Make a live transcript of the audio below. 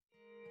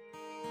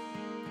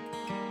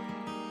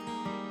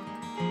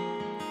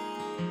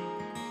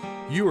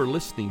You are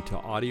listening to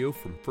audio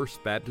from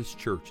First Baptist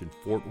Church in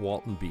Fort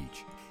Walton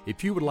Beach.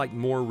 If you would like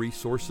more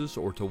resources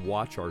or to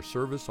watch our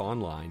service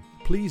online,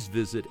 please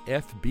visit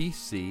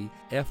fbcfwb.org.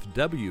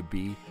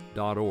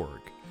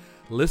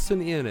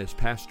 Listen in as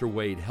Pastor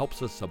Wade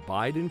helps us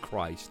abide in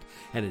Christ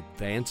and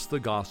advance the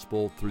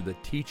gospel through the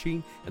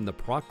teaching and the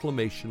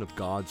proclamation of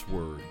God's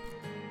Word.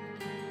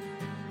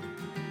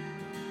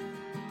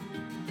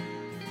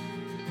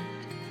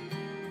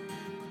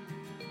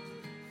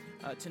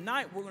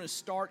 Tonight we're going to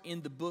start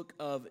in the book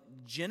of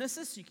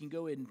Genesis. You can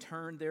go ahead and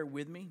turn there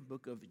with me,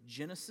 book of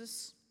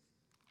Genesis.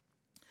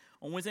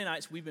 On Wednesday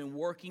nights we've been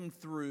working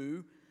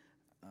through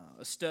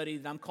a study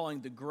that I'm calling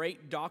The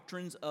Great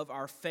Doctrines of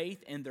Our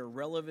Faith and Their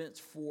Relevance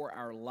for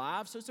Our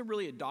Lives. So it's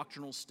really a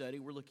doctrinal study.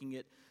 We're looking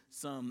at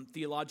some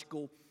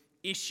theological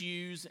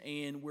issues,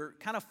 and we're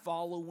kind of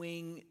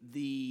following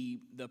the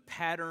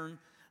pattern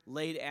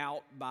laid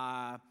out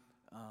by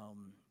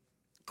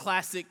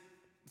classic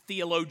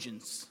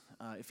theologians.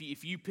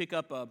 If you pick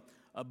up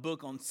a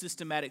book on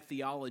systematic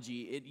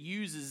theology, it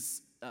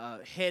uses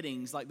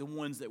headings like the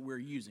ones that we're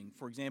using.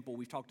 For example,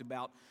 we've talked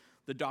about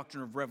the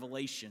doctrine of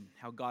revelation,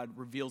 how God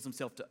reveals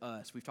himself to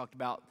us. We've talked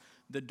about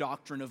the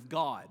doctrine of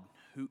God,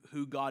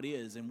 who God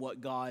is and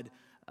what God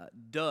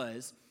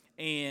does.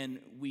 And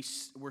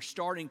we're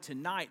starting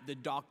tonight the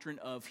doctrine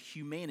of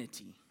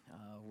humanity.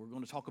 We're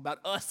going to talk about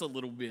us a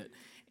little bit,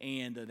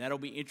 and that'll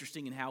be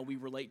interesting in how we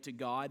relate to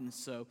God, and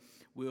so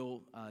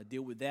we'll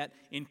deal with that.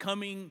 In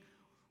coming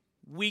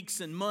weeks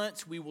and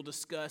months, we will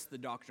discuss the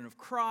doctrine of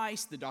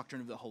Christ, the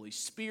doctrine of the Holy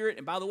Spirit.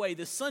 And by the way,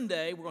 this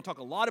Sunday, we're going to talk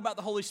a lot about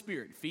the Holy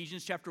Spirit.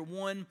 Ephesians chapter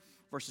 1,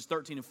 verses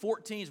 13 and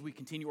 14, as we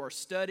continue our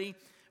study.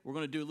 We're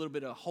going to do a little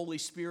bit of Holy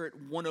Spirit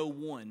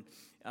 101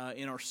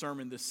 in our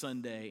sermon this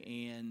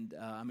Sunday, and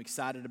I'm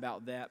excited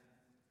about that.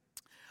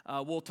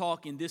 We'll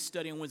talk in this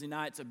study on Wednesday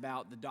nights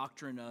about the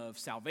doctrine of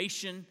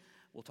salvation.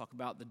 We'll talk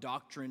about the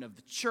doctrine of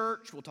the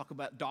church. We'll talk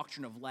about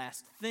doctrine of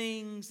last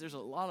things. There's a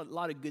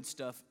lot of good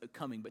stuff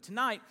coming. But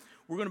tonight,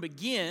 we're going to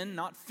begin,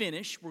 not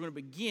finish, we're going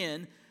to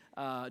begin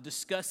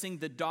discussing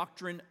the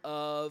doctrine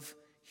of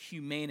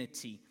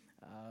humanity.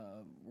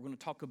 We're going to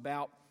talk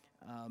about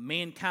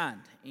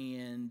mankind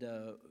and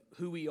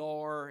who we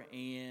are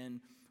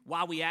and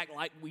why we act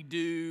like we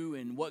do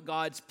and what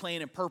God's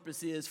plan and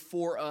purpose is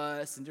for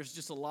us. And there's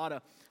just a lot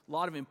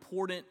of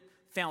important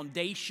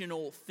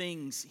foundational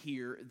things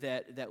here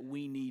that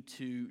we need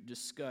to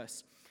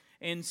discuss.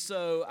 And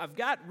so I've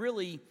got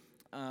really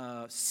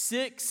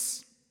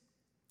 6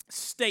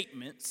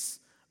 statements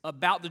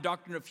about the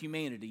doctrine of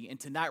humanity, and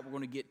tonight we're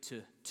going to get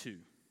to 2,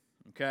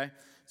 okay?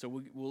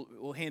 So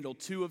we'll handle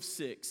 2 of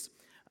 6,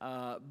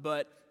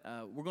 but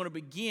we're going to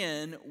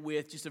begin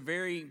with just a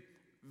very,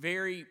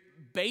 very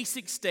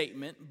basic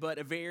statement, but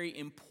a very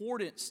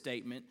important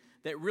statement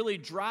that really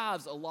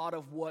drives a lot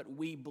of what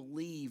we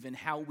believe and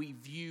how we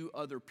view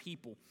other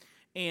people.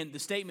 And the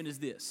statement is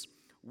this: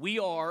 we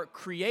are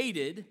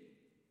created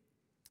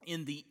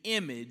in the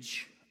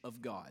image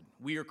of God.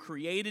 We are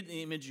created in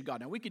the image of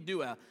God. Now, we could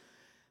do a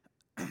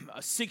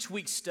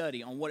 6-week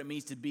study on what it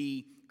means to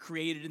be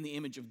created in the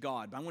image of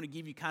God, but I want to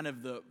give you kind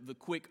of the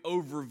quick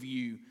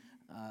overview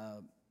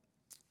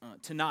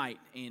tonight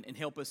and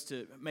help us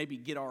to maybe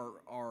get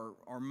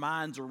our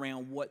minds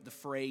around what the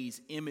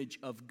phrase image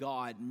of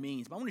God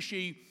means. But I want to show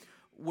you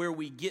where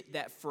we get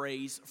that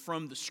phrase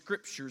from the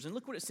scriptures. And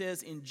look what it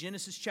says in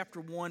Genesis chapter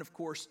 1. Of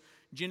course,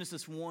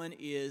 Genesis 1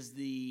 is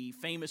the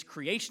famous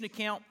creation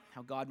account,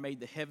 how God made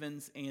the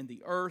heavens and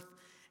the earth.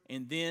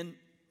 And then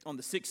on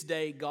the 6th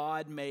day,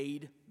 God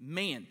made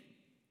man.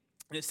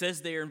 And it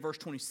says there in verse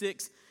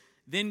 26,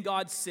 "Then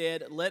God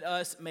said, 'Let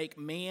us make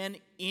man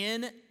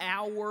in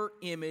our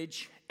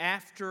image,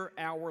 after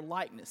our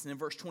likeness.'" And in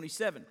verse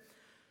 27,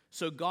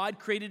 "So God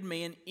created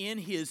man in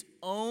his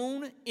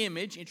own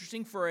image,"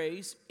 interesting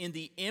phrase, "in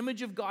the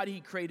image of God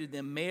he created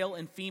them, male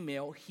and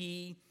female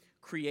he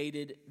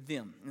created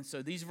them." And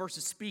so these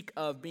verses speak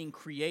of being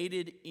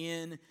created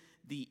in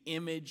the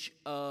image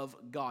of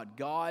God.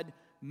 God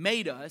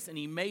made us, and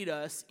he made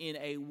us in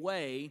a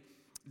way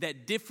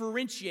that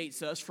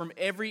differentiates us from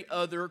every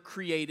other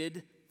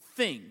created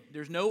thing.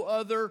 There's no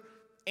other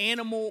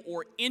animal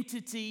or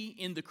entity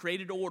in the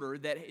created order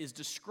that is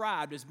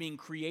described as being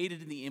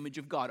created in the image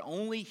of God.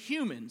 Only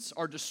humans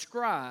are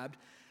described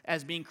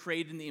as being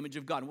created in the image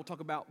of God. And we'll talk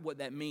about what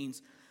that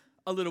means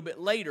a little bit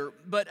later.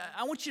 But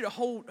I want you to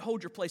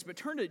hold your place. But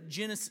turn to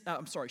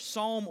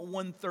Psalm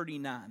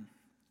 139.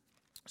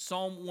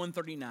 Psalm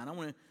 139. I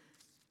want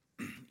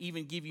to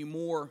even give you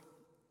more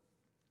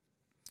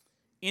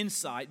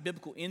insight,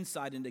 biblical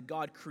insight into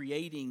God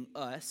creating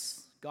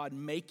us, God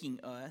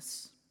making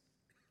us.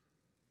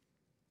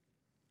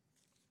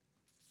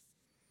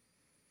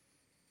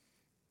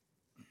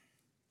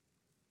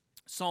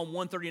 Psalm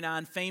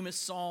 139, famous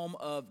Psalm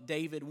of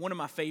David, one of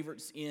my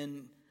favorites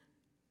in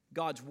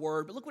God's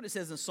Word. But look what it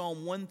says in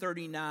Psalm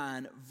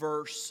 139,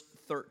 verse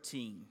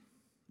 13.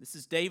 This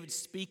is David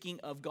speaking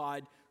of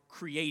God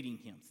creating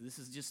him. So this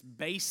is just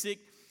basic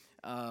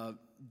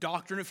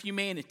doctrine of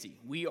humanity.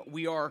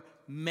 We are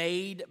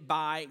made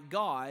by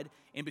God,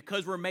 and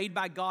because we're made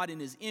by God in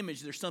His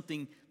image, there's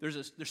something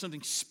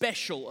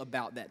special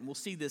about that, and we'll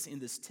see this in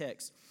this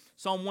text.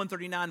 Psalm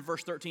 139,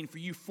 verse 13, "For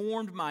you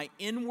formed my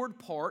inward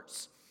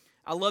parts."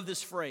 I love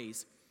this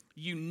phrase.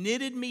 "You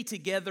knitted me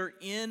together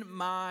in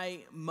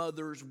my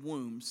mother's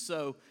womb."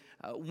 So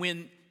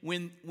when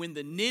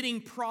the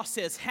knitting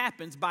process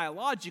happens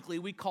biologically,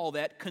 we call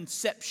that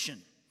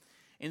conception.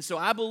 And so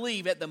I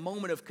believe at the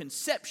moment of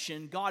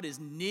conception, God is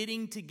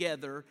knitting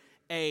together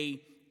a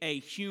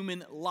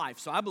human life.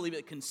 So I believe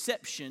at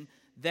conception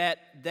that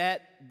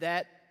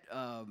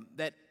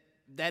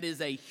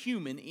is a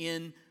human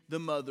in the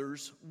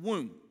mother's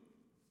womb.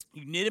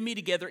 "You knitted me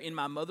together in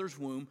my mother's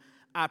womb.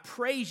 I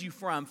praise you,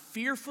 for I'm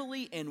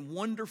fearfully and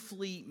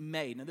wonderfully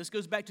made." Now this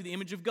goes back to the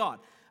image of God.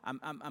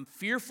 I'm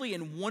fearfully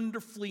and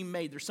wonderfully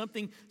made. There's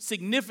something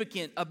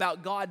significant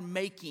about God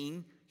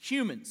making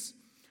humans.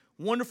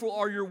 "Wonderful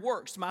are your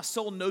works. My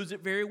soul knows it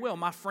very well.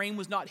 My frame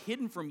was not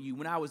hidden from you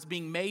when I was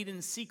being made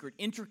in secret,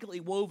 intricately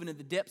woven in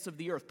the depths of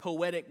the earth."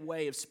 Poetic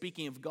way of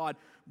speaking of God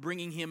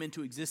bringing him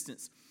into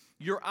existence.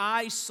 "Your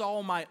eyes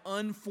saw my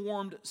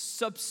unformed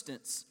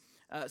substance."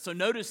 So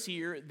notice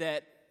here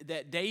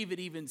that David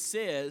even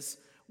says,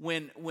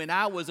 when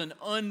I was an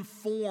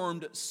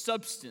unformed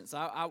substance,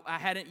 I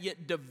hadn't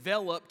yet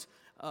developed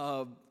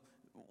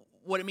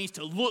what it means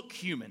to look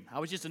human. I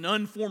was just an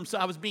unformed, so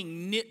I was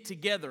being knit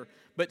together.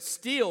 But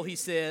still, he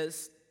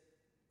says,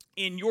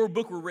 "In your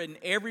book were written,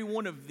 every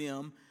one of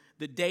them,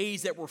 the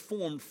days that were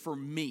formed for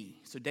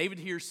me." So David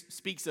here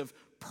speaks of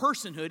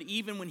personhood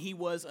even when he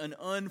was an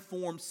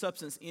unformed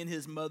substance in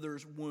his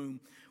mother's womb.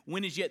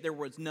 "When as yet there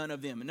was none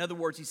of them." In other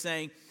words, he's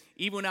saying,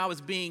 even when I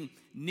was being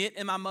knit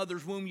in my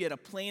mother's womb, you had a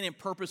plan and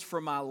purpose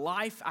for my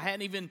life. I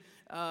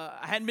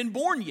hadn't been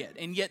born yet,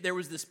 and yet there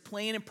was this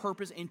plan and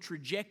purpose and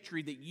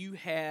trajectory that you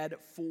had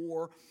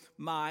for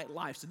my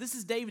life. So this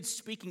is David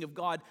speaking of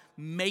God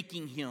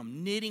making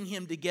him, knitting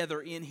him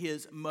together in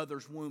his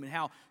mother's womb, and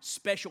how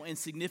special and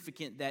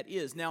significant that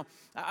is. Now,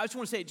 I just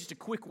want to say just a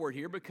quick word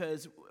here,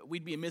 because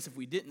we'd be amiss if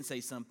we didn't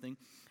say something.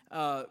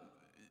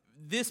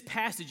 This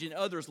passage and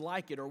others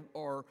like it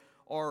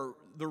are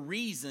the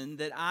reason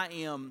that I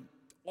am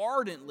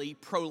ardently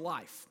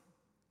pro-life.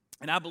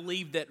 And I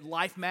believe that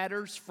life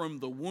matters from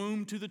the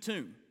womb to the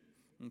tomb.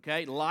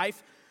 Okay?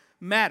 Life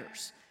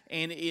matters.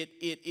 And it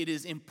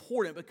is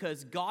important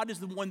because God is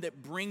the one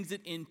that brings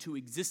it into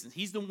existence.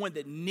 He's the one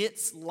that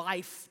knits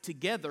life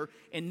together.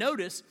 And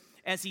notice,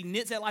 as he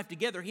knits that life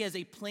together, he has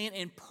a plan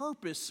and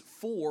purpose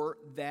for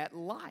that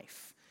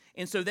life.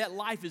 And so that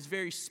life is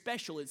very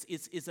special.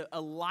 It's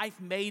a life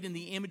made in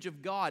the image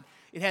of God.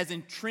 It has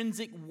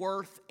intrinsic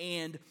worth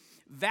and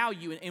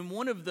value. And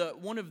one of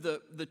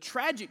the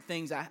tragic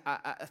things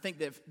I think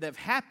that have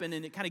happened,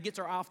 and it kind of gets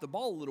our eye off the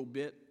ball a little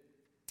bit,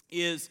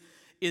 is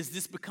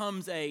this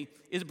becomes a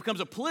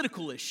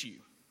political issue.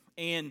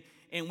 And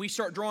we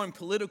start drawing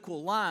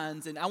political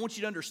lines. And I want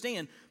you to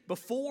understand,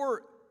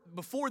 before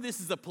this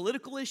is a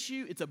political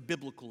issue, it's a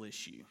biblical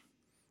issue.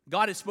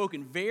 God has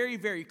spoken very,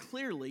 very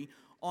clearly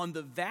on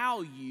the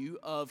value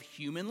of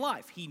human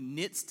life. He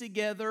knits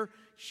together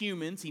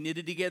humans. He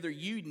knitted together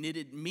you,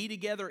 knitted me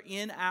together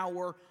in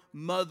our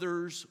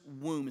mother's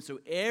womb. And so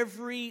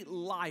every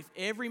life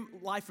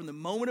from the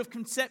moment of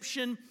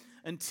conception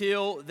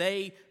until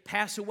they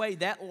pass away,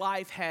 that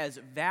life has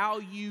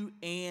value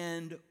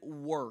and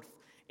worth.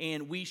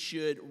 And we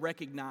should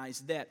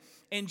recognize that.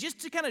 And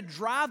just to kind of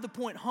drive the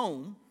point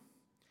home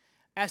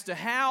as to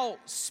how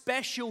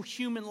special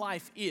human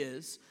life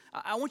is,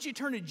 I want you to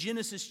turn to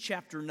Genesis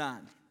chapter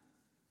 9.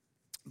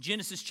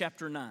 Genesis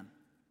chapter 9.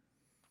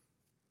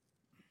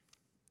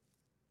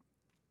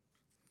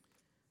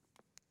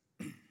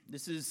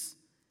 This is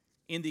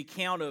in the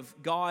account of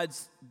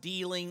God's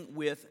dealing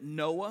with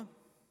Noah.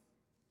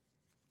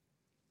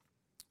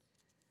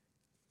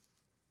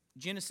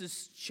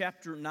 Genesis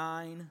chapter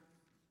 9,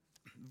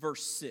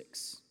 verse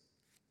 6.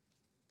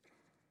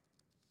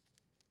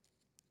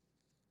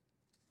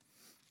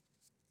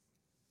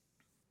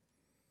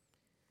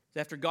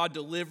 After God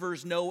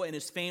delivers Noah and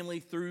his family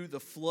through the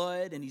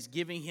flood, and he's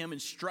giving him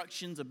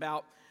instructions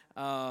about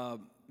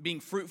being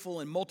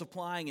fruitful and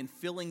multiplying and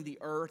filling the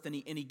earth, and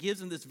he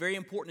gives him this very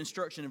important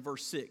instruction in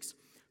verse 6.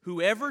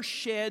 "Whoever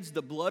sheds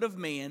the blood of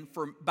man,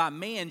 for by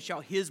man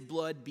shall his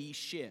blood be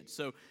shed."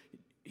 So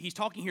he's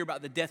talking here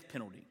about the death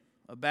penalty,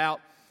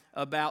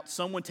 about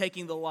someone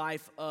taking the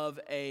life of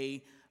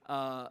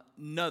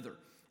another.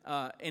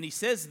 And he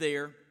says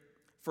there,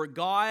 "For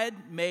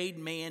God made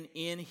man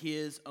in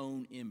his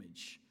own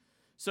image."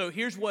 So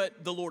here's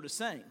what the Lord is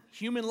saying.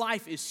 Human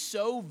life is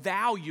so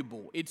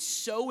valuable, it's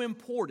so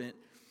important,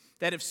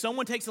 that if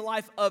someone takes the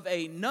life of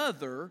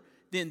another,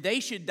 then they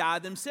should die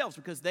themselves,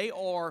 because they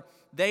are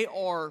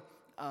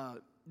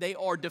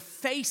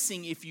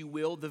defacing, if you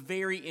will, the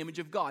very image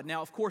of God.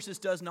 Now, of course, this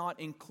does not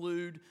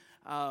include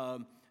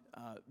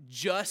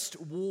just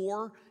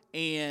war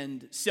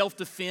and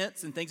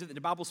self-defense and things.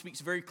 The Bible speaks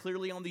very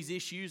clearly on these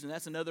issues, and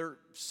that's another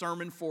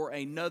sermon for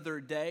another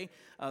day.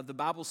 The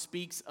Bible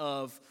speaks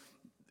of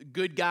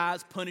good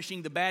guys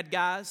punishing the bad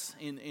guys.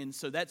 And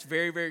so that's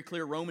very, very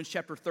clear. Romans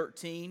chapter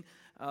 13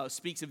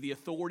 speaks of the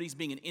authorities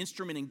being an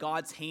instrument in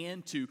God's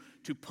hand to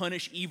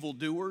punish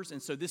evildoers.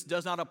 And so this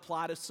does not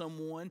apply to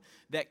someone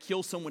that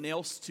kills someone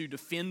else to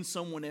defend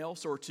someone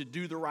else or to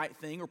do the right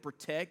thing or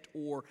protect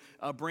or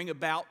bring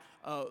about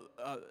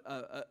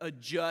a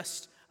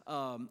just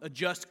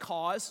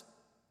cause.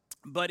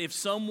 But if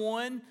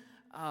someone,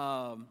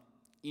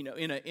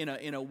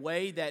 in a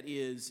way that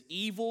is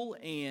evil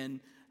and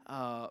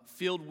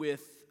filled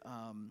with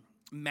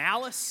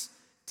malice,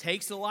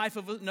 takes the life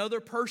of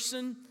another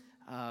person,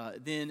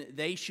 then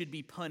they should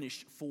be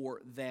punished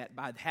for that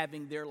by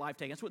having their life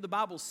taken. That's what the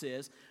Bible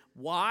says.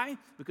 Why?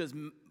 Because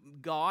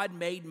God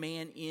made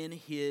man in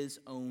his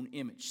own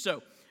image.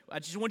 So I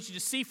just want you to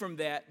see from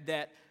that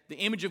the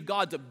image of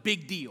God's a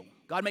big deal.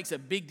 God makes a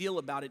big deal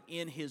about it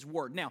in his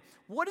word. Now,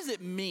 what does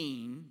it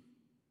mean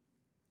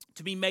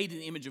to be made in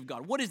the image of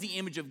God? What is the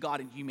image of God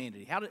in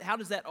humanity? How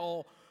does that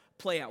all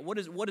play out? What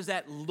does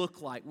that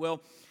look like?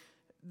 Well,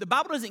 the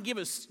Bible doesn't give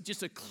us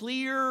just a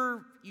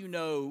clear,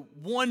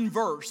 one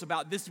verse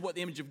about this is what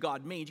the image of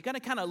God means. You got to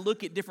kind of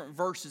look at different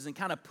verses and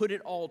kind of put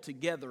it all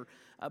together.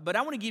 But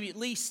I want to give you at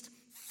least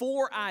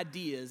 4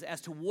 ideas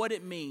as to what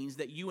it means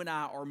that you and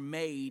I are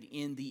made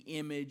in the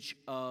image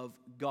of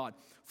God.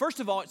 First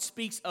of all, it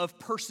speaks of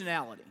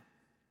personality.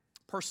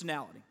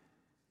 Personality.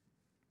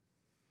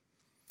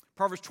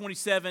 Proverbs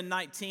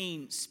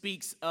 27:19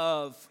 speaks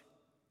of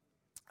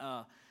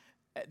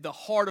the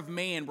heart of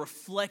man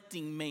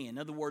reflecting man. In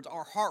other words,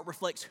 our heart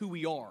reflects who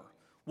we are,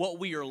 what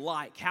we are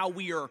like, how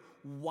we are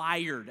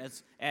wired.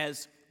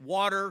 As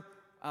water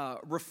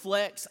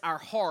reflects, our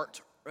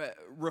heart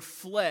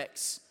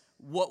reflects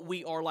what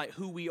we are like,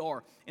 who we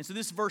are. And so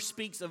this verse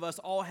speaks of us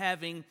all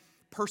having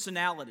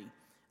personality.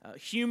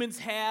 Humans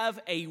have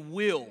a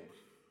will,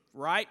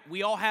 right?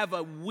 We all have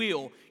a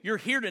will. You're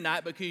here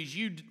tonight because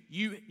you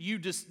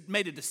just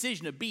made a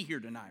decision to be here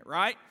tonight,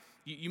 right?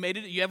 You made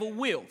it. You have a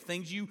will.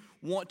 Things you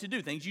want to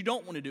do, things you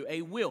don't want to do.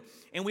 A will.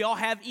 And we all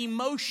have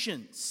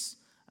emotions.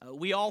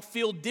 We all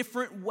feel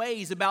different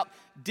ways about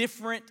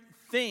different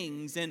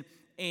things, and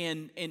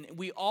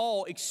we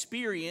all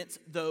experience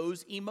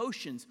those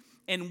emotions.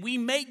 And we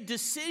make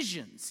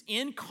decisions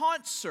in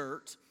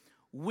concert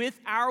with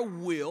our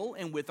will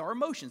and with our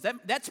emotions.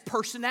 That's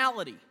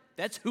personality.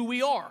 That's who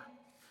we are.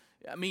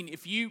 I mean,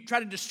 if you try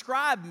to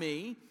describe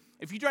me,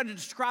 if you try to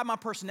describe my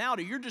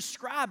personality, you're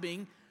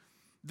describing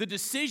the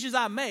decisions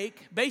I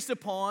make based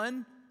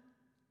upon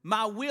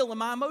my will and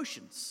my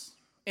emotions.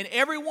 And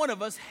every one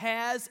of us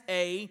has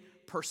a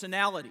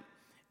personality.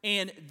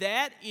 And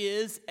that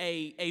is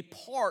a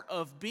part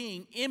of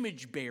being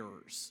image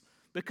bearers,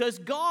 because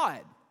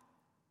God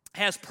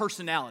has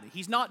personality.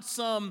 He's not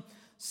some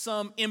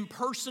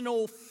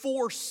impersonal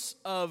force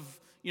of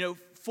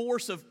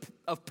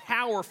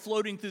power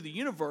floating through the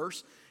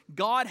universe.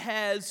 God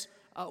has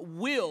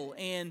will,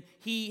 and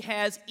he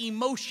has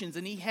emotions,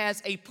 and he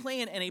has a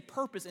plan and a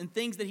purpose and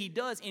things that he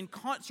does in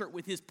concert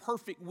with his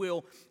perfect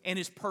will and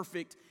his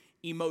perfect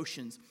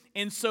emotions.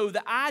 And so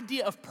the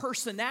idea of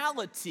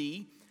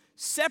personality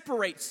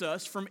separates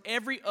us from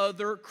every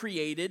other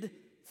created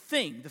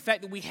thing. The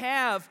fact that we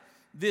have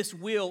this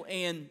will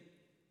and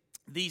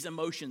these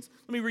emotions.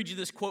 Let me read you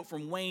this quote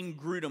from Wayne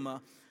Grudem,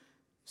 a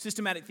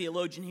systematic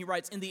theologian. He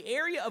writes, "In the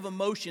area of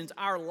emotions,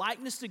 our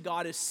likeness to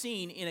God is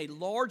seen in a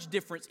large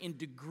difference in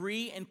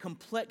degree and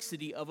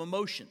complexity of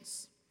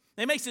emotions."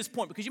 Now, he makes this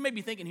point because you may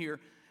be thinking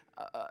here,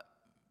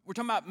 we're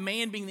talking about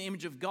man being the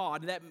image of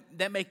God, and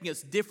that making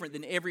us different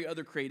than every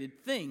other created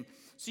thing.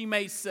 So you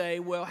may say,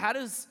 well, how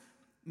does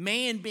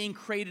man being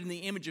created in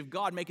the image of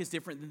God make us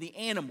different than the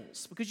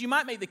animals? Because you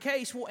might make the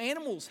case, well,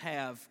 animals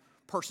have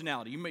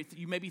personality.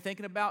 You may be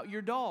thinking about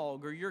your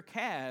dog or your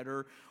cat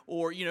or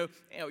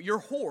your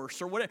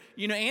horse or whatever.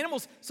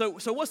 Animals. So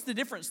what's the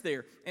difference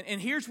there?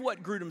 And here's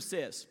what Grudem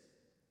says.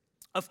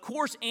 Of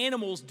course,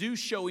 animals do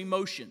show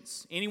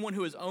emotions. Anyone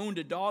who has owned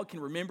a dog can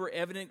remember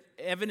evident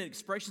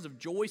expressions of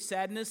joy,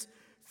 sadness,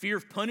 fear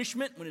of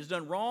punishment when it's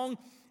done wrong,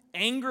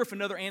 anger if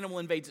another animal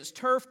invades its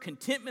turf,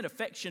 contentment,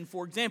 affection,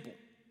 for example.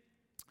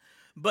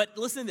 But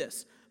listen to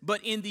this.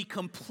 But in the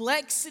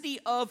complexity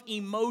of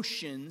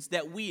emotions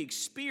that we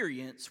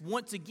experience,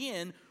 once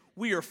again,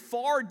 we are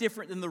far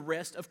different than the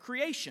rest of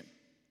creation.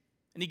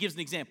 And he gives an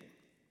example.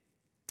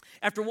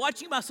 After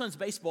watching my son's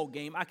baseball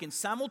game, I can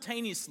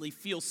simultaneously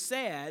feel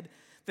sad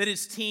that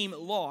his team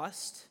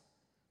lost,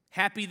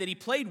 happy that he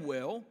played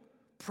well,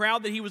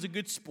 proud that he was a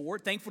good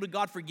sport, thankful to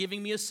God for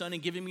giving me a son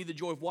and giving me the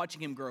joy of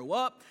watching him grow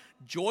up,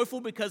 joyful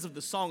because of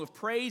the song of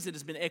praise that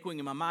has been echoing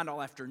in my mind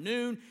all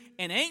afternoon,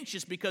 and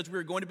anxious because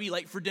we're going to be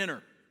late for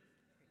dinner.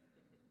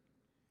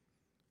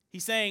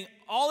 He's saying,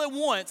 all at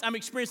once, I'm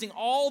experiencing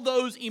all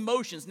those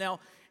emotions. Now,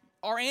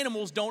 our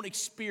animals don't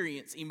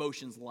experience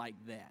emotions like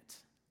that.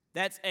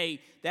 That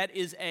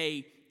is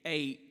a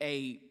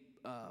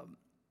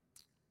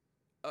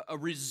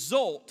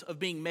result of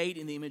being made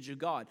in the image of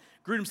God.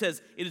 Grudem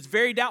says, it is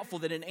very doubtful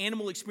that an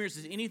animal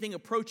experiences anything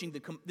approaching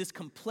this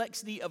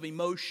complexity of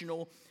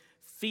emotional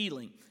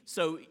feeling.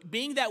 So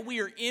being that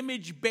we are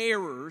image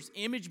bearers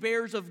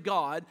of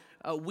God,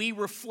 we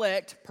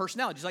reflect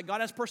personality. Just like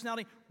God has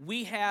personality,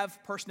 we have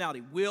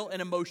personality, will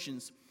and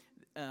emotions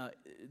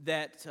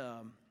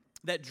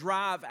that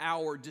drive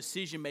our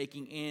decision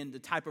making and the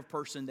type of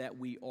person that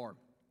we are.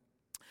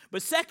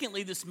 But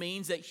secondly, this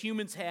means that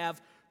humans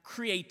have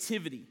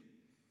creativity.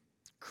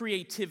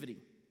 Creativity.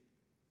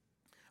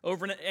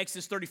 Over in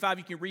Exodus 35,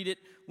 you can read it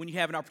when you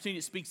have an opportunity.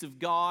 It speaks of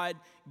God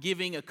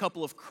giving a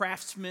couple of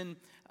craftsmen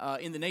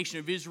in the nation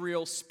of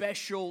Israel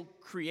special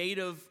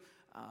creative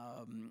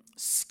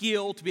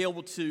skill to be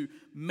able to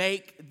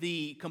make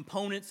the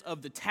components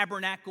of the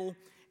tabernacle.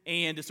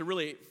 And it's a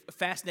really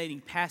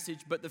fascinating passage.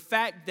 But the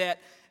fact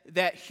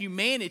that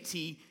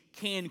humanity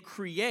can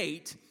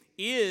create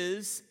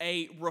is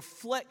a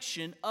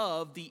reflection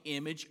of the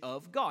image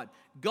of God.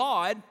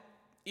 God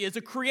is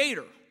a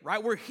creator,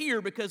 right? We're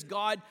here because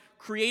God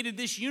created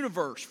this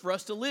universe for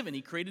us to live in.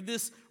 He created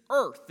this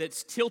earth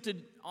that's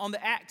tilted on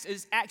the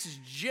axis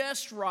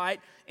just right,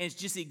 and it's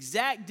just the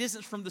exact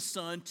distance from the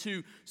sun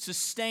to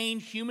sustain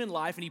human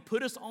life. And He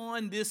put us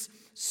on this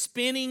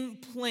spinning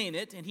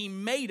planet, and He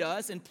made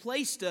us and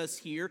placed us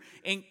here,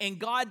 and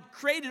God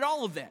created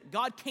all of that.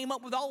 God came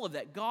up with all of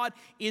that. God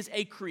is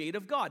a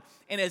creative God.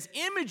 And as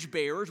image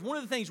bearers, one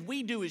of the things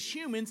we do as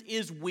humans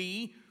is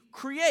we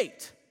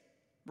create,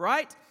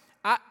 right?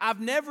 I've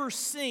never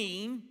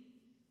seen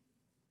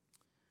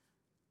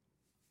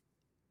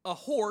a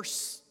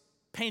horse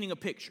painting a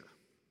picture,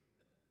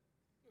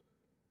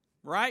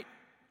 right?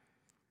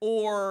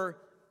 Or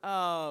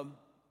a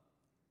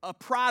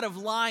pride of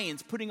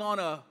lions putting on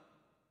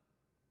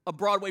a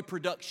Broadway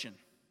production.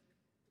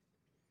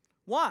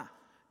 Why?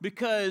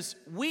 Because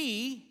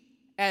we,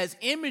 as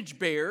image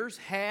bearers,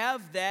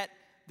 have that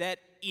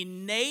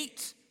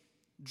innate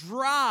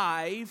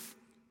drive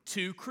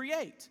to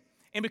create.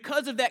 And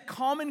because of that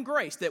common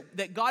grace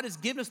that God has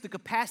given us the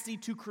capacity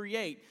to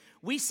create,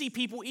 we see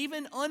people,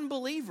 even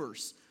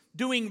unbelievers,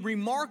 doing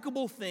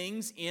remarkable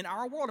things in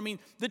our world. I mean,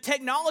 the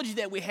technology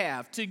that we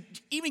have to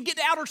even get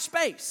to outer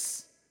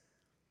space,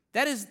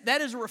 that is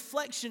a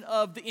reflection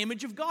of the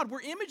image of God.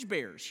 We're image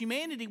bearers.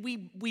 Humanity,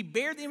 we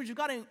bear the image of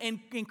God and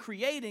can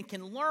create and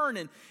can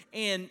learn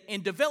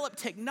and develop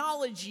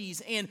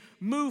technologies and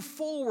move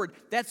forward.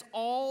 That's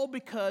all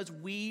because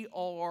we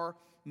are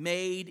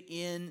made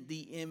in the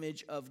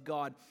image of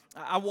God.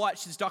 I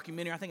watched this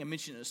documentary. I think I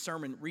mentioned it in a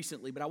sermon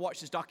recently, but I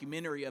watched this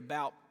documentary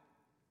about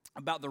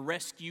the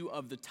rescue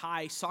of the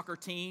Thai soccer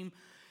team.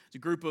 It's a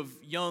group of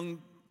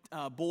young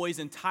boys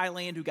in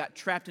Thailand who got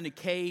trapped in a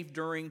cave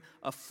during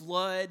a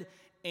flood,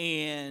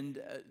 and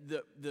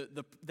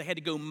they had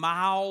to go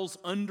miles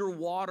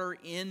underwater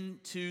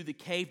into the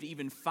cave to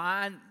even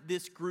find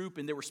this group,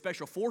 and there were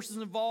special forces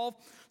involved.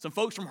 Some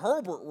folks from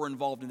Herbert were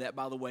involved in that,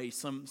 by the way.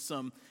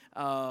 Some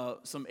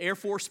Air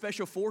Force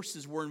special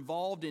forces were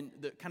involved in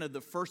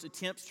the first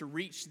attempts to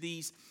reach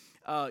these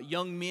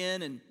young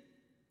men,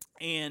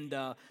 and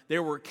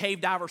there were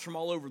cave divers from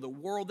all over the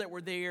world that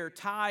were there.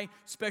 Thai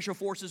special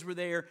forces were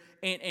there,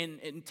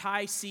 and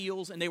Thai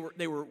SEALs, and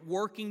they were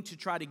working to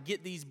try to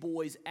get these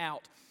boys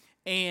out.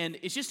 And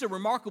it's just a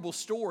remarkable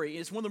story.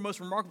 It's one of the most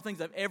remarkable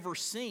things I've ever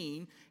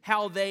seen,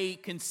 how they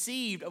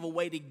conceived of a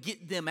way to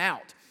get them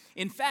out.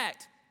 In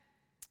fact,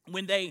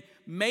 when they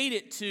made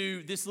it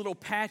to this little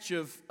patch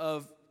of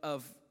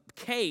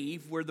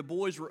cave where the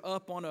boys were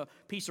up on a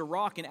piece of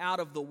rock and out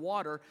of the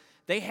water,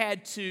 they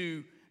had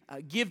to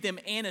give them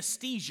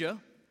anesthesia,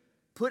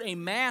 put a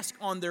mask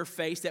on their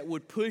face that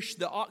would push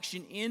the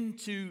oxygen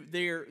into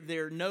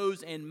their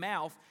nose and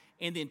mouth,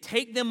 and then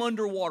take them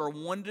underwater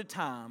one at a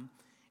time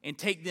and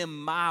take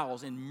them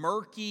miles in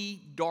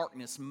murky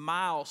darkness,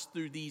 miles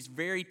through these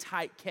very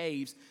tight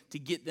caves to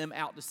get them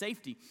out to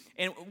safety.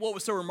 And what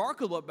was so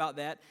remarkable about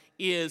that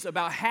is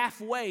about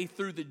halfway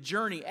through the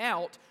journey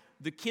out,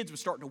 the kids were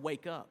starting to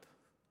wake up.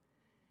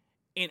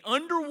 And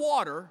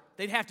underwater,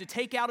 they'd have to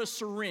take out a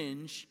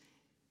syringe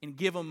and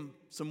give them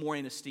some more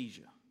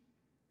anesthesia.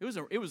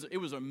 It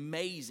was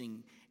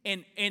amazing,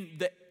 and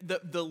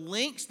the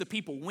lengths the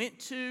people went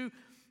to,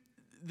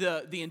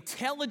 the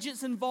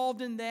intelligence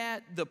involved in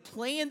that, the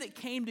plan that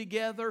came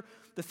together,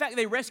 the fact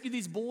they rescued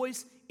these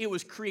boys, it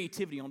was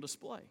creativity on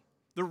display.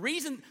 The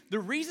reason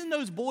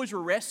those boys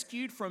were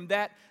rescued from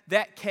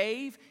that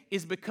cave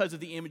is because of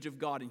the image of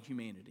God in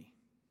humanity.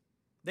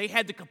 They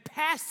had the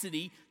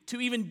capacity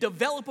to even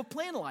develop a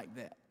plan like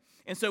that.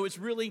 And so it's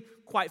really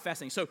quite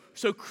fascinating.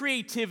 So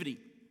creativity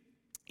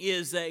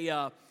is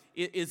a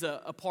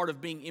part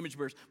of being image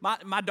bearers.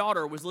 My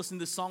daughter was listening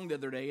to this song the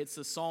other day. It's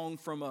a song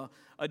from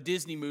a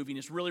Disney movie, and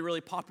it's really,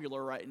 really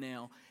popular right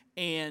now.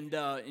 And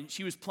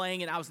she was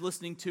playing, and I was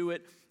listening to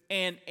it.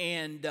 And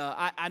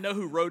I know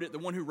who wrote it. The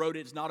one who wrote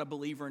it is not a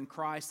believer in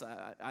Christ.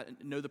 I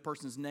know the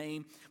person's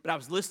name. But I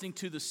was listening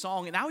to the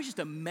song, and I was just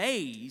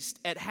amazed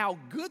at how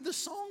good the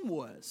song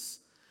was.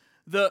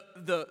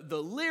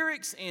 The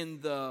lyrics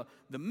and the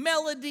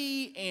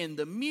melody and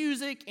the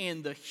music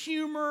and the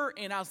humor,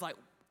 and I was like,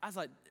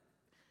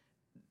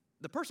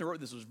 the person who wrote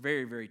this was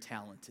very, very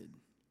talented.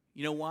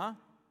 You know why?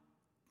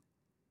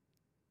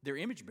 they're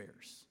image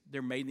bearers.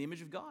 They're made in the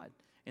image of God.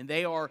 And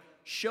they are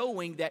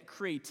showing that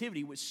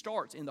creativity which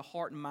starts in the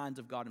heart and minds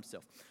of God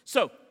himself.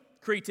 So,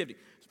 creativity.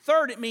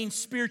 Third, it means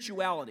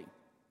spirituality.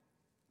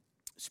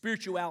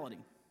 Spirituality.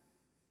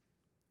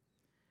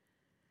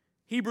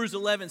 Hebrews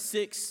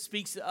 11:6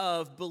 speaks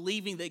of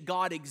believing that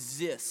God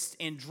exists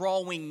and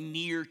drawing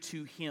near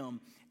to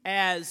him.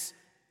 As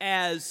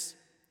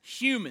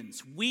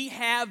humans, we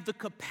have the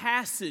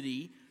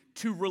capacity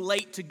to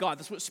relate to God.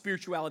 That's what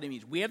spirituality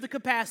means. We have the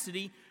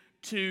capacity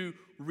to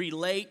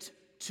relate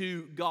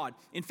to God.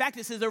 In fact,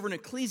 it says over in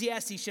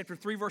Ecclesiastes chapter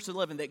 3, verse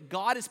 11, that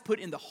God has put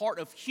in the heart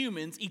of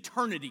humans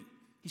eternity.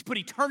 He's put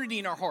eternity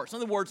in our hearts. In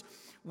other words,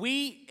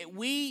 we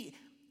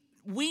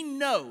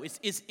know,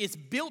 it's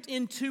built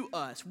into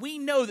us. We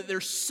know that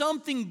there's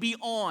something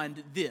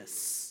beyond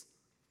this.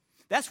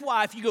 That's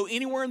why if you go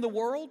anywhere in the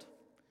world,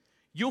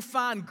 you'll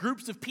find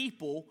groups of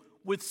people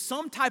with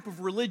some type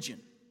of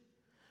religion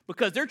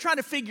because they're trying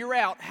to figure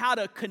out how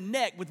to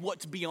connect with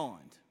what's beyond.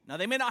 Now,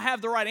 they may not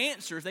have the right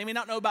answers. They may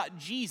not know about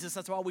Jesus.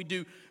 That's why we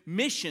do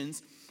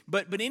missions.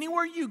 But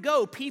anywhere you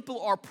go,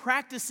 people are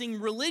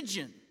practicing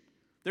religion.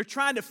 They're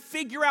trying to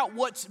figure out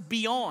what's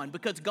beyond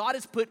because God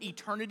has put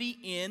eternity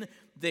in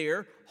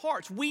their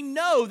hearts. We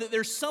know that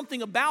there's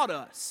something about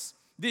us,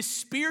 this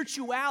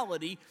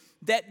spirituality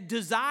that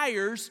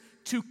desires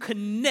to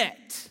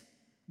connect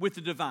with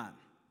the divine,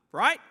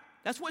 right?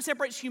 That's what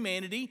separates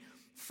humanity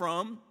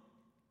from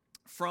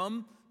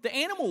the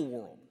animal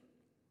world.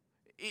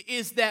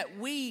 Is that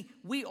we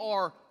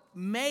are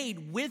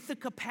made with the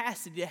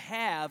capacity to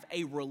have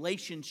a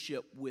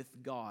relationship with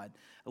God.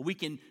 We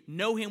can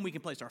know him, we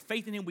can place our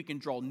faith in him, we can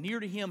draw near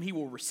to him, he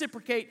will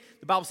reciprocate.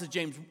 The Bible says,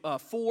 James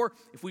 4,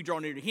 if we draw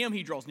near to him,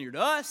 he draws near to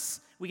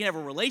us. We can have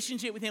a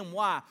relationship with him.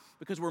 Why?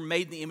 Because we're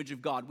made in the image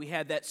of God. We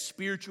have that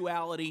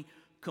spirituality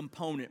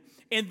component.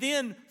 And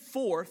then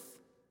fourth,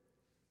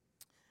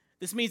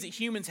 this means that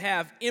humans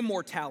have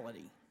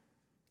immortality.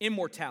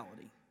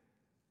 Immortality.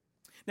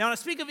 Now, when I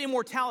speak of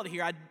immortality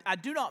here, I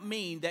do not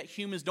mean that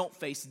humans don't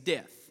face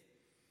death.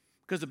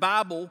 Because the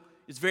Bible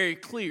is very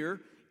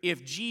clear,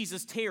 if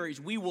Jesus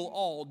tarries, we will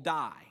all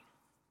die.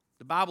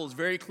 The Bible is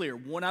very clear,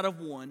 1 out of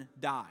 1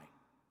 die.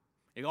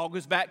 It all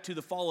goes back to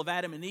the fall of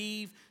Adam and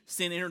Eve.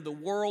 Sin entered the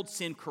world,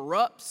 sin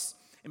corrupts.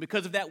 And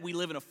because of that, we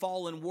live in a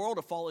fallen world,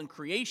 a fallen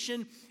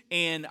creation,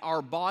 and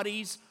our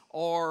bodies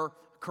are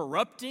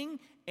corrupting,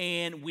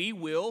 and we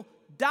will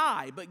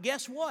die. But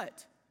guess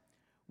what?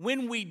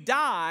 When we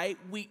die,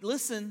 we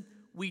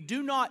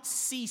do not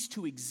cease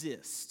to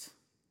exist.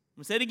 I'm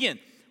going to say it again.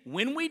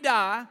 When we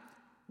die,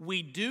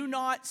 we do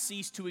not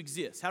cease to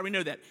exist. How do we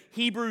know that?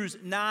 Hebrews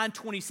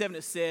 9:27,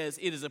 it says,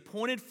 it is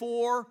appointed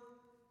for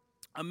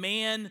a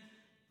man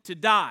to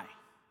die,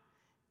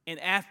 and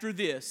after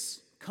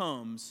this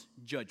comes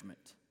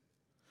judgment.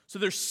 So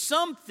there's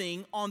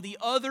something on the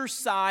other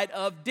side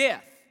of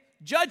death,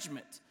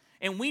 judgment.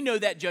 And we know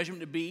that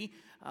judgment to be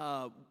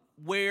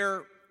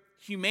where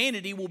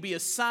humanity will be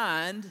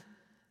assigned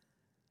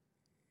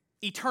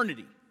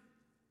eternity.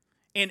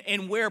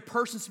 And where a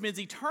person spends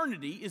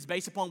eternity is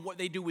based upon what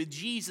they do with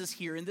Jesus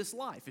here in this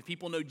life. If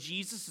people know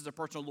Jesus as a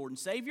personal Lord and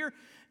Savior,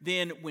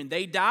 then when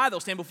they die, they'll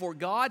stand before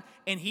God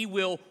and he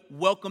will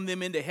welcome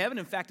them into heaven.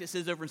 In fact, it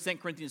says over in 2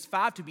 Corinthians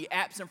 5, to be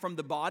absent from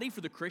the body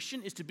for the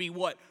Christian is to be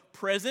what?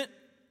 Present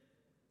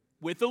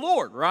with the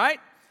Lord, right?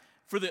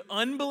 For the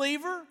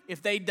unbeliever,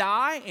 if they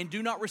die and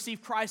do not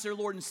receive Christ their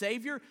Lord and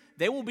Savior,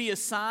 they will be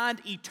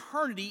assigned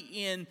eternity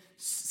in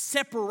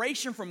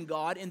separation from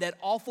God in that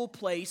awful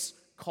place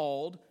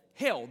called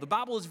hell. The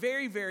Bible is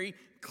very, very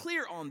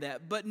clear on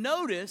that. But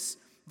notice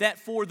that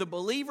for the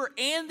believer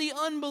and the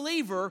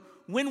unbeliever,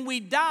 when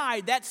we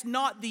die, that's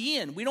not the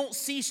end. We don't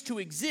cease to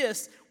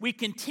exist. We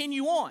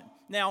continue on.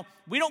 Now,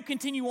 we don't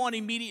continue on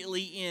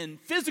immediately in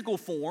physical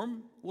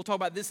form. We'll talk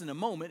about this in a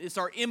moment. It's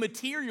our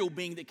immaterial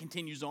being that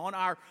continues on,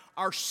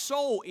 our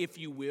soul, if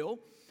you will.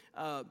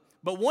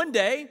 But one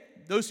day,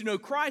 those who know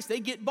Christ,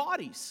 they get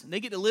bodies. And they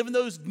get to live in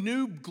those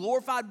new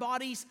glorified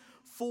bodies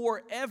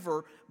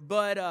forever.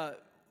 But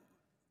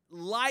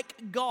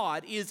like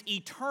God is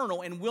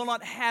eternal and will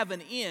not have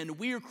an end,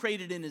 we are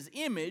created in his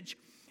image,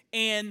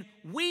 and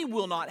we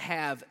will not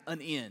have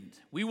an end.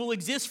 We will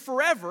exist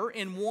forever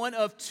in one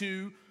of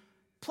two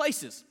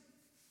places.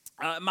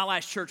 In my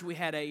last church, we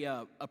had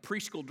a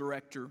preschool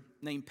director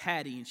named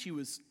Patty, and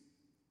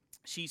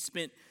she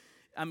spent,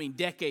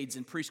 decades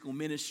in preschool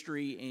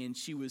ministry, and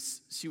she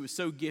was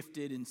so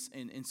gifted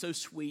and so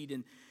sweet,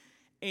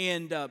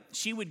 and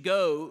she would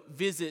go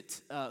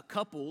visit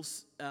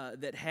couples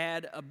that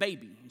had a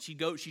baby, and she'd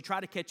try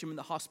to catch them in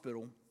the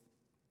hospital,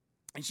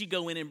 and she'd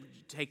go in and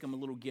take them a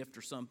little gift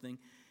or something,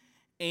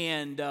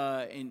 and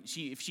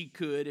if she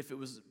could, if it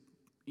was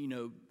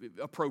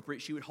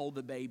appropriate, she would hold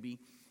the baby,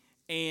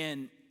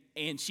 and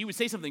she would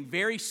say something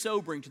very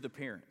sobering to the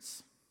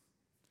parents.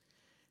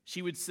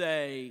 She would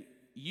say,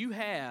 "You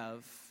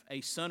have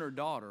a son or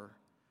daughter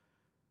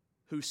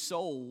whose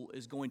soul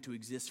is going to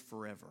exist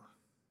forever."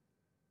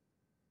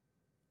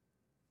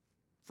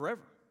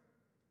 Forever.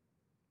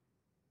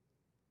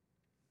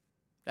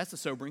 That's a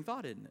sobering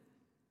thought, isn't it?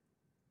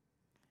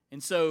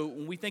 And so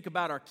when we think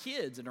about our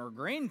kids and our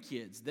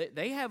grandkids,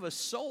 they have a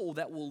soul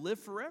that will live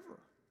forever.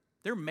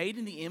 They're made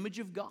in the image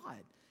of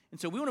God. And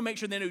so we want to make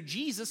sure they know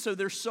Jesus so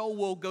their soul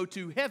will go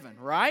to heaven,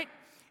 right?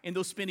 And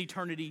they'll spend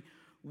eternity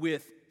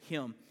with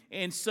Him.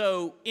 And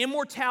so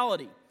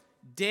immortality,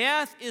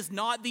 death is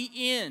not the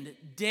end.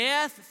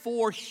 Death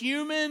for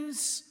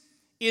humans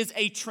is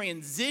a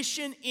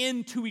transition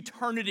into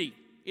eternity.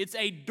 It's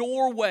a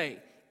doorway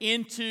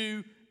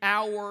into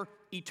our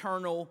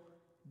eternal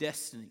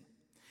destiny.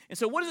 And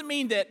so what does it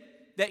mean that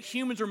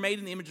humans are made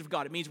in the image of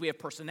God? It means we have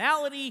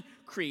personality,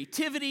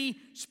 creativity,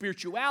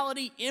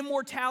 spirituality,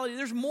 immortality.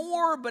 There's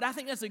more, but I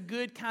think that's a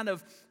good kind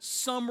of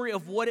summary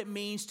of what it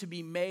means to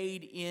be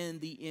made in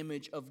the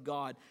image of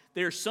God.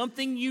 There's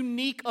something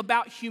unique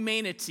about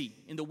humanity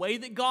in the way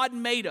that God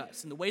made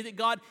us, in the way that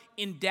God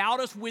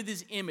endowed us with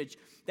His image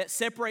that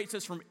separates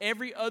us from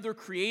every other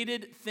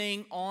created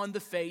thing on the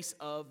face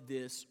of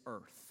this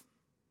earth.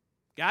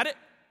 Got it?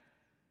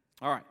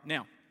 All right,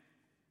 now,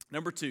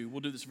 number 2,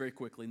 we'll do this very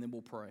quickly and then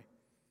we'll pray.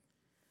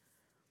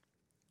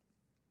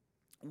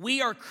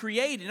 We are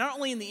created not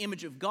only in the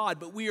image of God,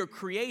 but we are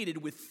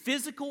created with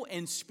physical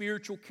and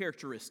spiritual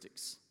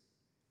characteristics.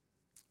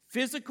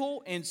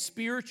 Physical and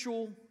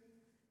spiritual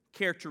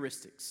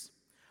characteristics.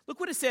 Look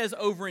what it says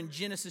over in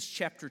Genesis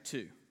chapter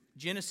 2.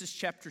 Genesis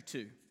chapter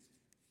 2,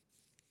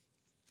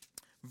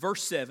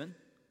 verse 7.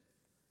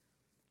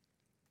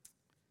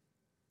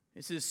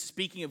 This is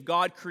speaking of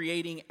God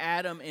creating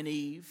Adam and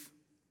Eve,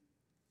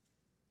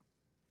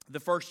 the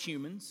first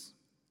humans.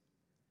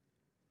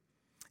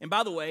 And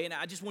by the way, and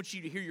I just want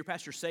you to hear your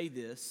pastor say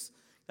this.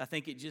 I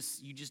think you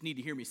just need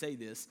to hear me say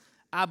this.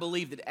 I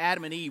believe that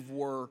Adam and Eve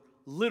were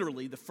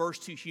literally the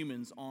first 2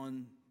 humans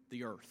on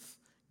the earth.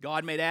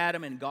 God made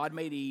Adam and God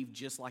made Eve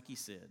just like He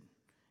said.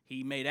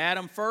 He made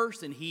Adam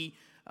first, and He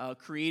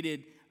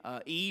created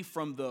Eve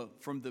from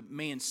the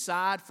man's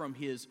side, from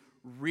his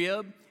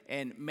rib,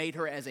 and made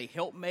her as a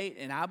helpmate.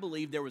 And I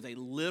believe there was a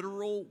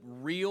literal,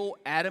 real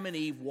Adam and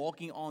Eve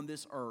walking on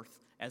this earth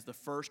as the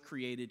first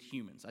created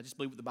humans. I just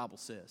believe what the Bible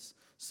says.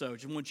 So I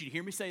just want you to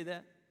hear me say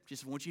that.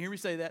 Just want you to hear me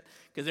say that.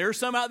 Because there are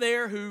some out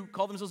there who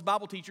call themselves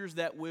Bible teachers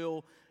that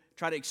will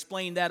try to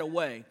explain that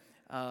away.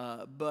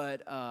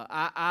 But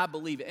I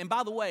believe it. And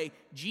by the way,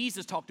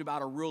 Jesus talked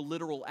about a real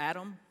literal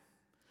Adam.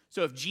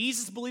 So if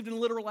Jesus believed in a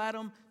literal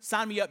Adam,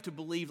 sign me up to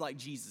believe like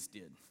Jesus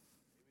did.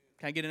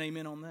 Can I get an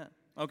amen on that?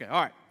 Okay,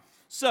 all right.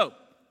 So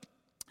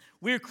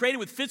we are created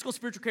with physical and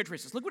spiritual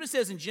characteristics. Look what it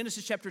says in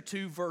Genesis chapter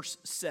 2, verse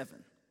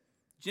 7.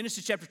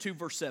 Genesis chapter 2,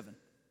 verse 7.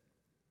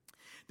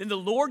 Then the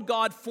Lord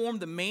God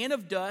formed the man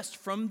of dust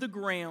from the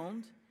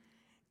ground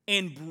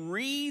and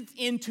breathed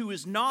into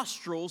his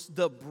nostrils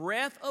the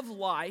breath of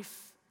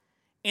life,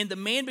 and the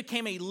man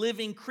became a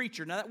living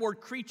creature. Now that word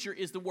creature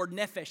is the word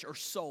nephesh, or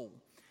soul.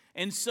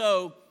 And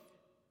so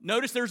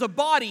notice there's a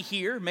body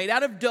here made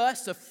out of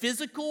dust, a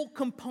physical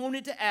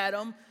component to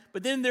Adam,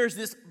 but then there's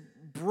this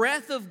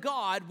breath of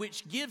God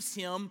which gives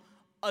him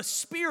a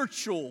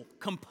spiritual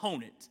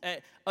component,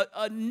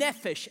 a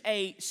nephesh,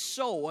 a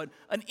soul,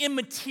 an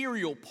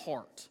immaterial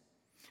part.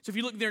 So if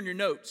you look there in your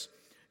notes,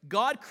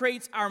 God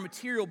creates our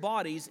material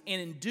bodies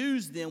and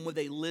endues them with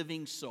a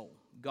living soul.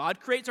 God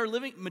creates our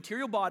living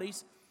material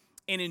bodies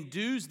and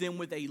endues them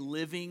with a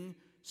living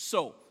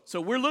soul.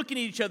 So we're looking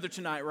at each other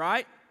tonight,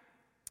 right?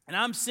 And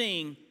I'm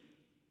seeing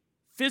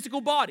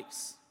physical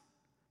bodies,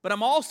 but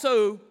I'm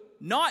also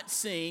not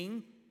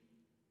seeing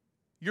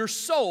your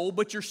soul,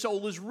 but your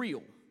soul is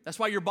real. That's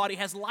why your body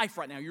has life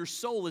right now. Your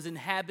soul is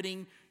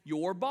inhabiting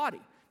your body.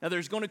 Now,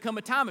 there's going to come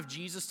a time if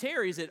Jesus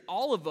tarries that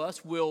all of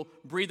us will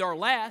breathe our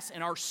last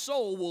and our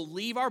soul will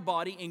leave our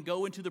body and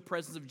go into the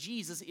presence of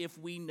Jesus if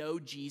we know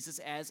Jesus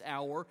as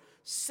our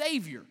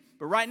Savior.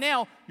 But right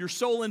now, your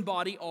soul and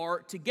body are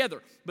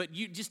together. But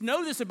you just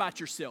know this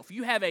about yourself.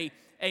 You have a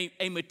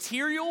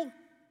material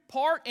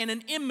part and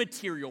an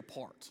immaterial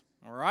part,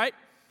 all right?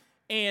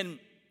 And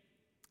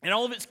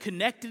all of it's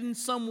connected in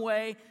some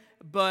way,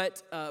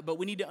 but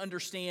we need to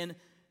understand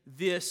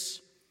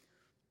this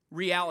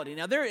reality.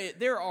 Now,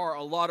 there are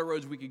a lot of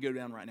roads we could go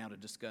down right now to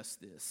discuss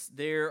this.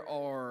 There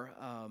are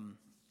I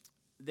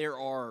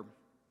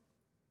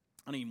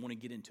don't even want to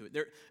get into it.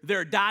 There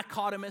are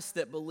dichotomists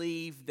that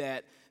believe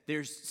that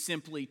there's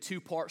simply 2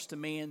 parts to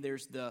man.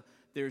 There's the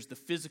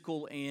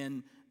physical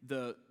and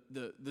the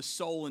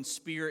soul and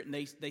spirit, and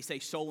they say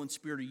soul and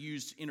spirit are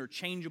used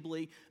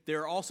interchangeably.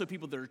 There are also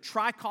people that are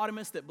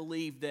trichotomists that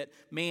believe that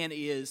man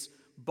is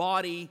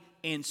body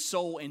and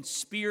soul and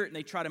spirit, and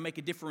they try to make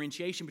a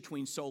differentiation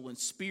between soul and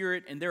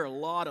spirit, and there are a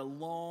lot of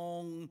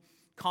long,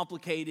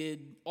 complicated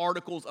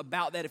articles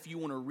about that if you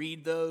want to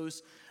read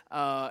those.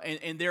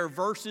 And there are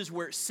verses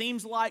where it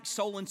seems like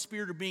soul and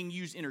spirit are being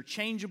used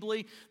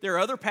interchangeably. There are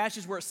other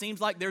passages where it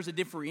seems like there's a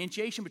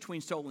differentiation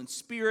between soul and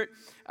spirit.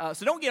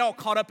 So don't get all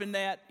caught up in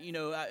that. You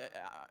know,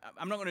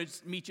 I'm not going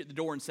to meet you at the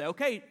door and say,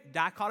 okay,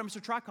 dichotomous or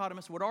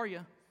trichotomous, what are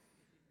you?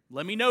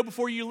 Let me know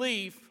before you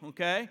leave,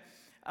 okay?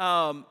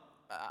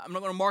 I'm not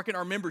going to mark in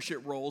our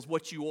membership rolls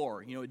what you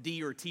are, you know, a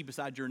D or a T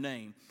beside your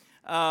name,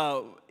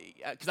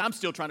 because I'm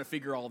still trying to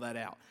figure all that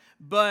out.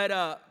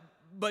 But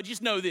but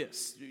just know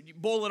this, you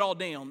boil it all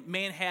down,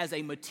 man has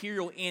a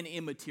material and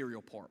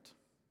immaterial part,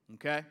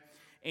 okay?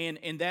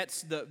 And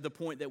that's the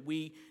point that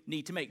we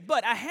need to make.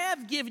 But I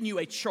have given you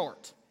a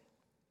chart.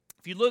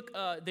 If you look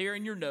there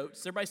in your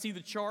notes, everybody see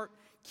the chart?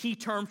 Key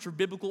terms for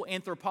biblical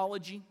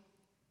anthropology.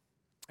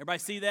 Everybody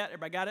see that?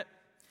 Everybody got it?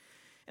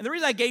 And the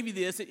reason I gave you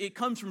this, it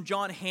comes from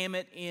John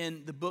Hammett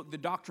in the book, The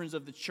Doctrines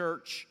of the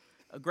Church,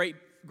 a great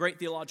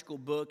theological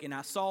book. And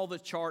I saw the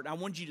chart, and I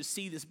wanted you to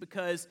see this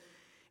because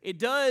it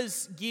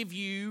does give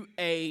you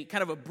a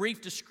kind of a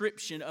brief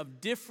description of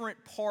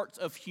different parts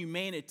of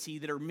humanity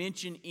that are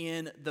mentioned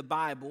in the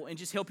Bible and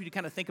just help you to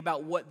kind of think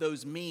about what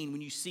those mean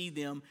when you see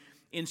them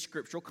in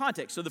scriptural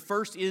context. So the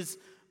first is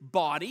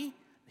body.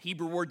 The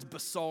Hebrew word's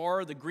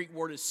basar. The Greek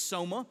word is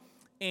soma.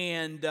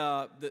 And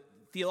the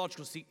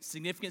theological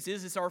significance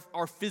is it's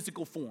our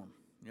physical form.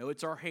 You know,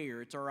 it's our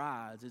hair, it's our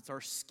eyes, it's our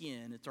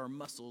skin, it's our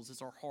muscles,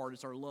 it's our heart,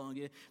 it's our lung,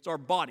 it's our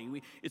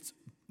body. It's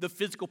the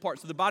physical part.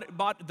 So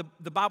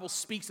the Bible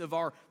speaks of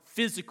our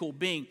physical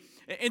being.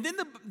 And then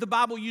the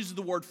Bible uses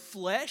the word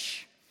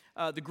flesh.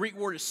 The Greek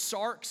word is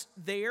sarx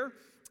there.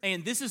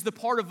 And this is the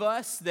part of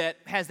us that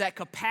has that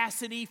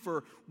capacity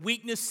for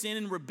weakness, sin,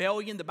 and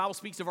rebellion. The Bible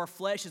speaks of our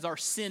flesh as our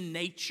sin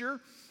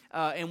nature.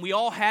 And we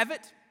all have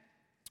it.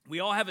 We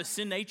all have a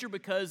sin nature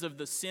because of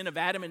the sin of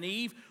Adam and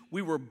Eve.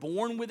 We were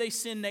born with a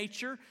sin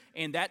nature,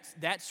 and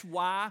that's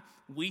why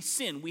we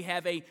sin. We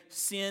have a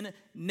sin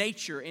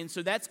nature, and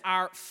so that's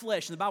our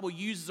flesh. And the Bible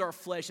uses our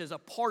flesh as a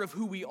part of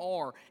who we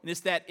are, and it's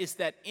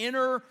that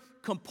inner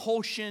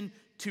compulsion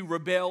to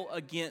rebel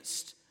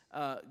against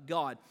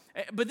God.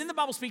 But then the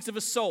Bible speaks of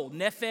a soul,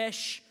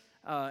 nephesh,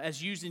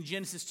 as used in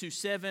Genesis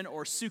 2:7,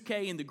 or suke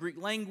in the Greek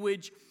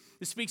language.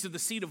 This speaks of the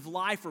seed of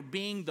life or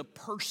being the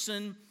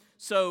person.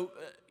 So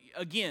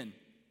again,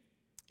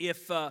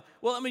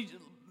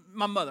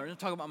 my mother, I'm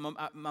talking about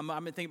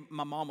I've been thinking about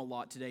my mom a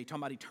lot today,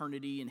 talking about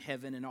eternity and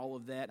heaven and all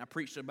of that. And I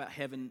preached about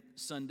heaven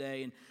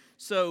Sunday. And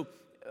so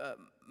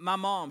my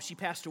mom, she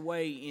passed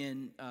away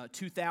in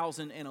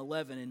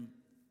 2011.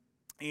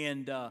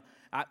 And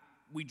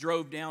we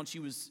drove down.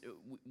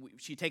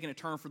 She'd taken a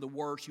turn for the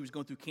worse. She was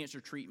going through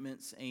cancer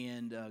treatments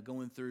and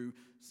going through,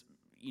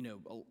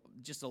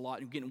 just a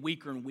lot, getting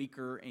weaker and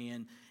weaker.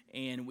 And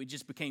it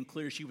just became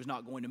clear she was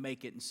not going to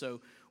make it. And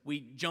so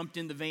we jumped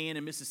in the van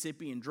in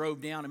Mississippi and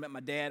drove down and met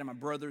my dad and my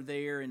brother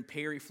there in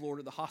Perry,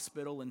 Florida, the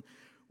hospital. And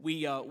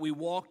we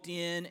walked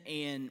in,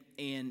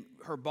 and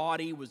her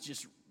body was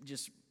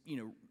just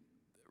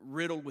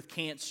riddled with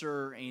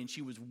cancer, and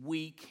she was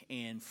weak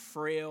and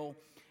frail.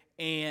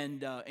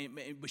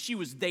 But she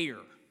was there.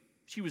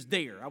 She was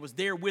there. I was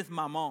there with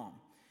my mom,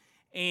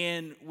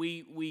 and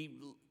we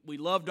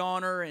loved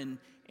on her,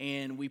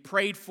 and we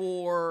prayed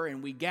for her,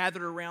 and we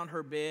gathered around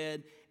her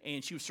bed,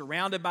 and she was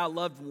surrounded by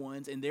loved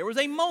ones. And there was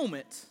a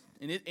moment,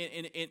 and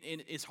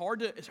it's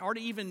hard to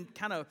even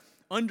kind of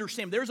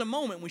understand. There was a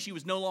moment when she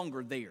was no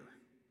longer there.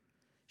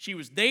 She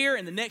was there,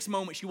 and the next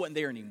moment she wasn't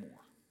there anymore.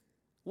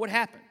 What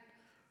happened?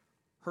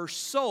 Her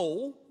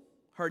soul,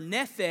 her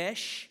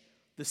nephesh,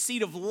 the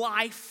seed of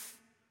life,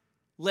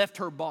 left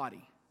her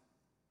body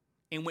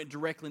and went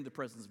directly into the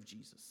presence of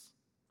Jesus.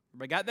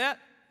 Everybody got that?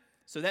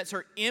 So that's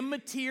her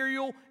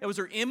immaterial. It was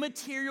her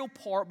immaterial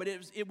part, but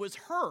it was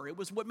her. It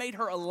was what made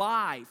her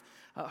alive,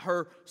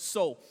 her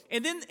soul.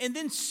 And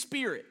then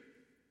spirit.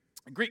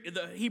 Greek,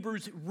 the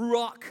Hebrew's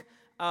ruach,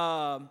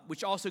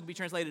 which also can be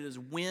translated as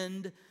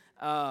wind.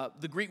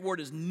 The Greek word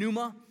is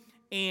pneuma,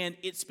 and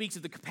it speaks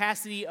of the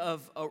capacity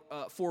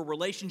for a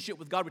relationship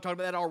with God. We talked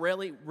about that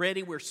already.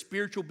 We're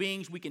spiritual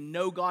beings. We can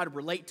know God,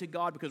 relate to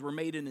God because we're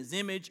made in His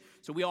image.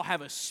 So we all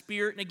have a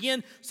spirit. And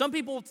again, some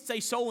people say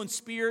soul and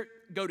spirit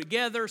go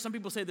together. Some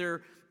people say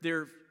they're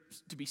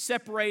to be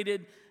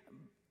separated.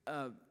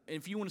 And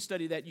if you want to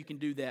study that, you can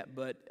do that.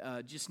 But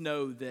just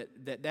know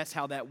that's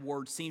how that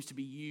word seems to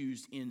be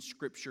used in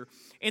Scripture.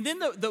 And then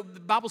the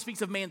Bible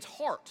speaks of man's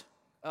heart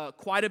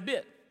quite a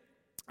bit.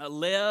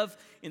 Lev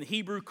in the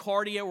Hebrew,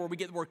 cardia, where we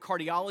get the word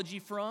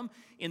cardiology from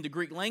in the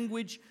Greek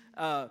language.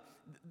 The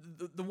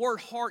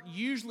word heart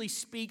usually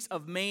speaks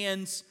of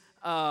man's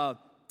the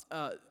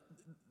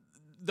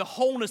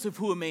wholeness of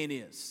who a man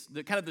is,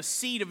 the kind of the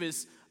seat of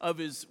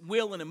his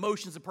will and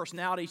emotions and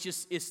personality.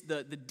 It's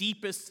the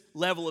deepest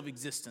level of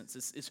existence.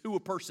 It's who a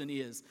person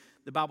is.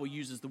 The Bible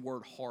uses the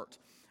word heart.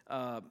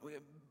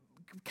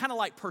 Kind of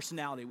like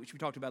personality, which we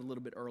talked about a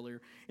little bit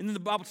earlier. And then the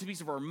Bible speaks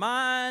of our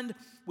mind,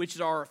 which is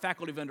our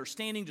faculty of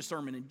understanding,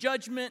 discernment, and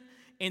judgment.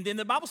 And then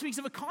the Bible speaks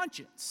of a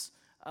conscience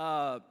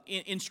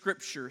in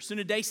Scripture,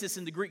 synodesis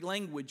in the Greek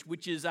language,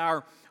 which is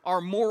our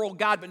moral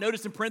guide. But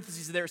notice in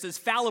parentheses there it says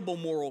fallible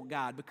moral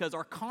guide, because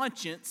our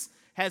conscience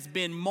has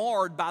been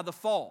marred by the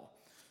fall.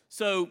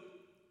 So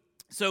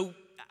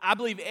I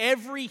believe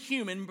every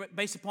human,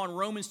 based upon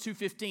Romans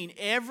 2:15,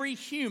 every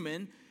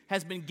human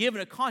has been given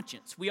a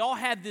conscience. We all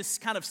have this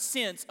kind of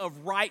sense of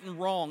right and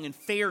wrong and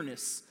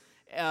fairness,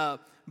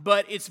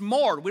 but it's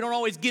marred. We don't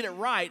always get it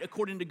right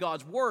according to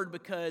God's word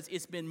because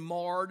it's been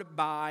marred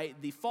by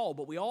the fall.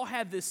 But we all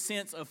have this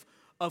sense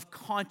of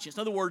conscience. In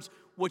other words,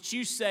 what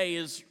you say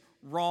is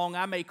wrong,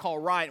 I may call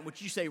right, and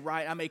what you say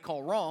right, I may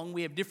call wrong.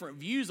 We have different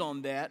views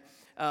on that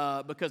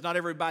because not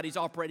everybody's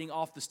operating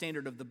off the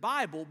standard of the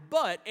Bible,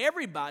 but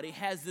everybody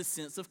has this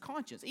sense of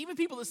conscience. Even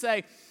people that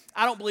say,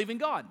 I don't believe in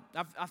God.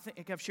 I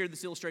think I've shared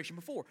this illustration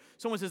before.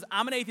 Someone says,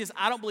 I'm an atheist,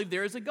 I don't believe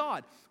there is a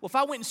God. Well, if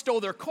I went and stole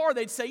their car,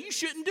 they'd say, you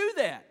shouldn't do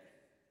that.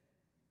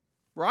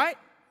 Right?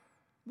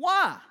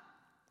 Why?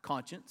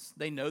 Conscience.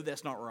 They know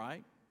that's not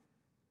right.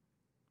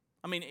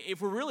 I mean,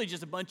 if we're really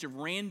just a bunch of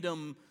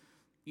random,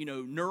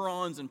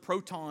 neurons and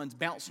protons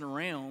bouncing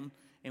around,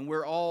 and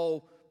we're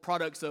all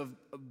products of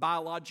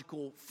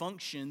biological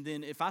function,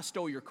 then if I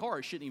stole your car,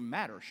 it shouldn't even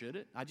matter, should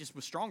it? I just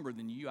was stronger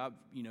than you.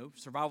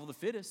 Survival of the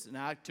fittest, and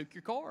I took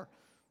your car.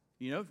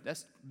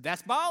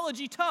 That's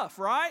biology tough,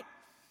 right?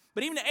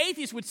 But even the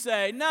atheist would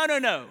say,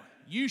 no,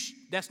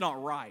 that's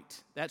not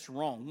right. That's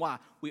wrong. Why?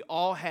 We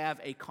all have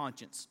a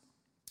conscience.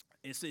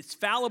 It's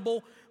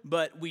fallible,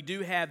 but we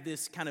do have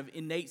this kind of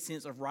innate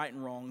sense of right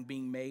and wrong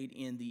being made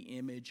in the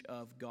image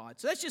of God.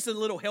 So that's just a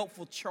little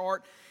helpful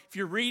chart. If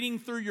you're reading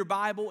through your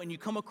Bible and you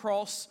come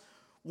across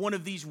one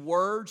of these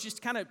words,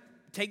 just kind of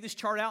take this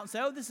chart out and say,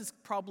 oh, this is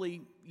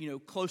probably,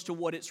 close to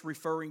what it's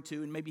referring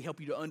to, and maybe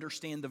help you to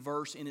understand the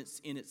verse in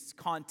its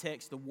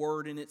context, the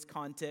word in its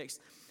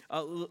context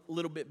a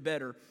little bit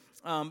better.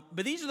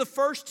 But these are the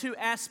first two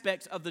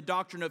aspects of the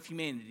doctrine of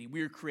humanity.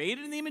 We are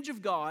created in the image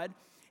of God,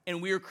 and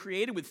we are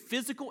created with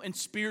physical and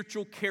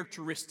spiritual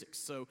characteristics.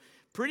 So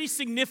pretty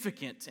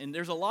significant. And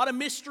there's a lot of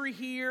mystery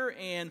here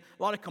and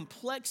a lot of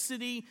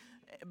complexity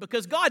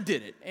because God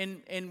did it.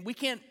 And we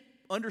can't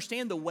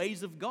understand the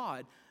ways of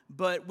God,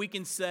 but we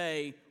can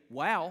say,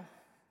 wow,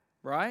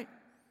 right?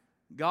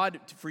 God,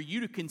 for you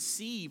to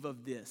conceive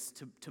of this,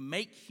 to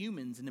make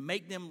humans and to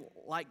make them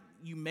like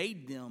you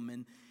made them,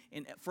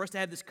 and for us to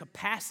have this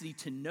capacity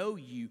to know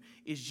you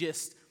is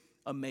just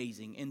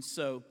amazing. And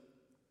so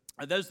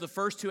those are the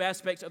first two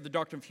aspects of the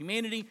doctrine of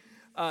humanity.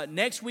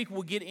 Next week,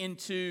 we'll get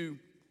into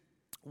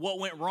what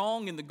went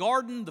wrong in the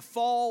garden, the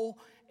fall,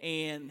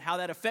 and how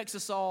that affects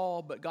us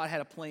all. But God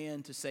had a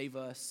plan to save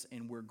us,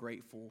 and we're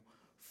grateful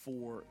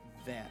for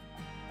that.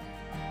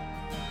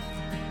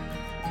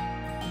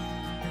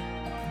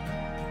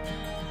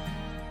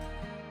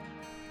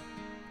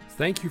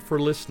 Thank you for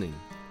listening.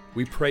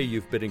 We pray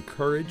you've been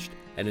encouraged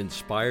and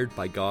inspired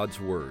by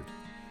God's Word.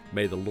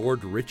 May the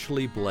Lord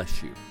richly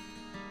bless you.